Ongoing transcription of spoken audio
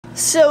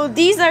So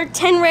these are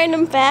 10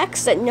 random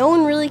facts that no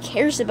one really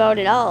cares about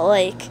at all.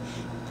 Like,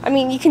 I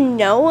mean, you can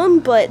know them,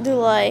 but they're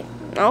like,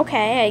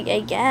 okay, I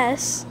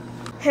guess.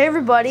 Hey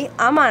everybody,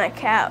 I'm on a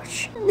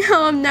couch.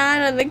 No, I'm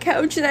not on the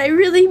couch, and I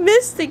really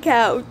miss the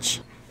couch.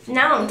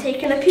 Now I'm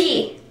taking a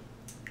pee.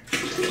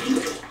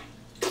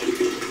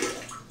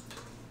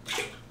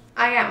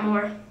 I got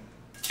more.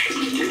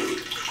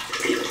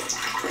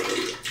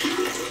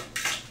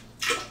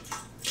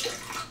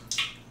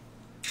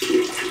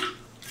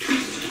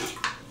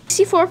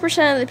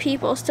 64% of the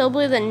people still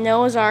believe that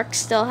Noah's Ark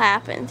still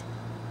happened.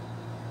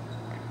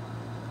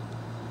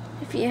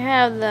 If you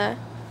have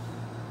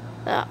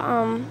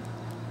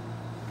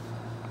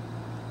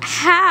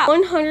how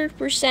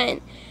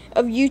 100%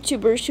 of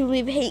YouTubers who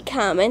leave hate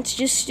comments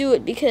just do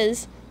it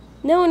because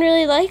no one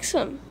really likes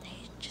them. They're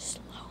just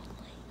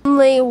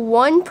lonely. Only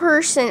 1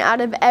 person out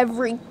of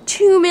every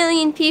 2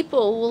 million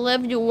people will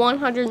live to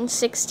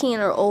 116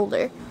 or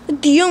older.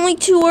 The only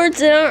 2 words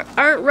that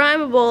aren't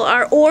rhymable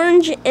are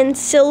orange and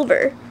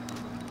silver.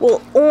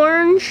 Well,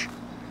 orange,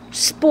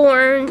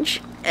 spornge,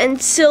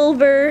 and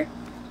silver,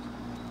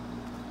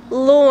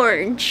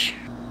 lornge.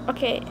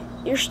 Okay,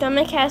 your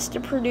stomach has to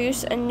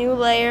produce a new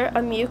layer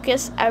of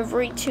mucus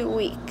every 2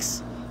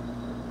 weeks.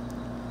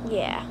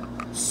 Yeah.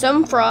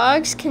 Some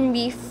frogs can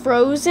be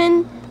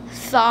frozen,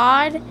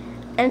 thawed,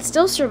 and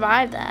still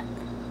survive that.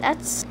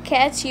 That's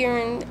cat's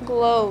urine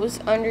glows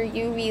under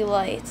UV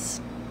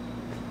lights.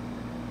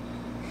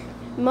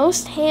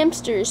 Most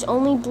hamsters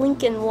only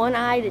blink in one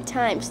eye at a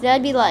time, so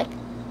that'd be like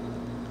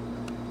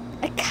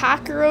a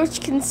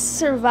cockroach can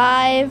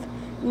survive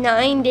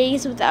 9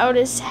 days without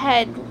his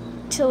head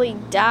till he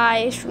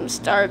dies from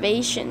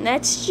starvation.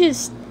 That's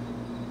just,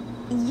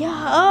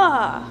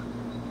 yeah.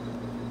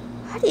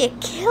 How do you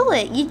kill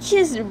it? You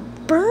just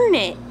burn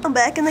it. I'm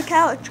back on the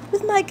couch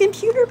with my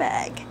computer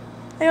bag.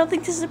 I don't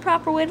think this is the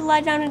proper way to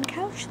lie down on the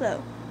couch,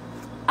 though.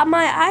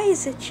 My eye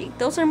is itchy.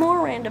 Those are more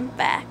random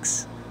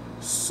facts.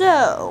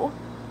 So,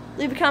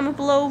 leave a comment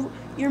below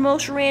your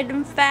most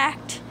random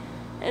fact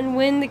and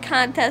win the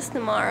contest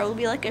tomorrow. It'll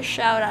be like a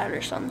shout out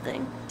or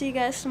something. See you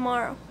guys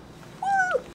tomorrow.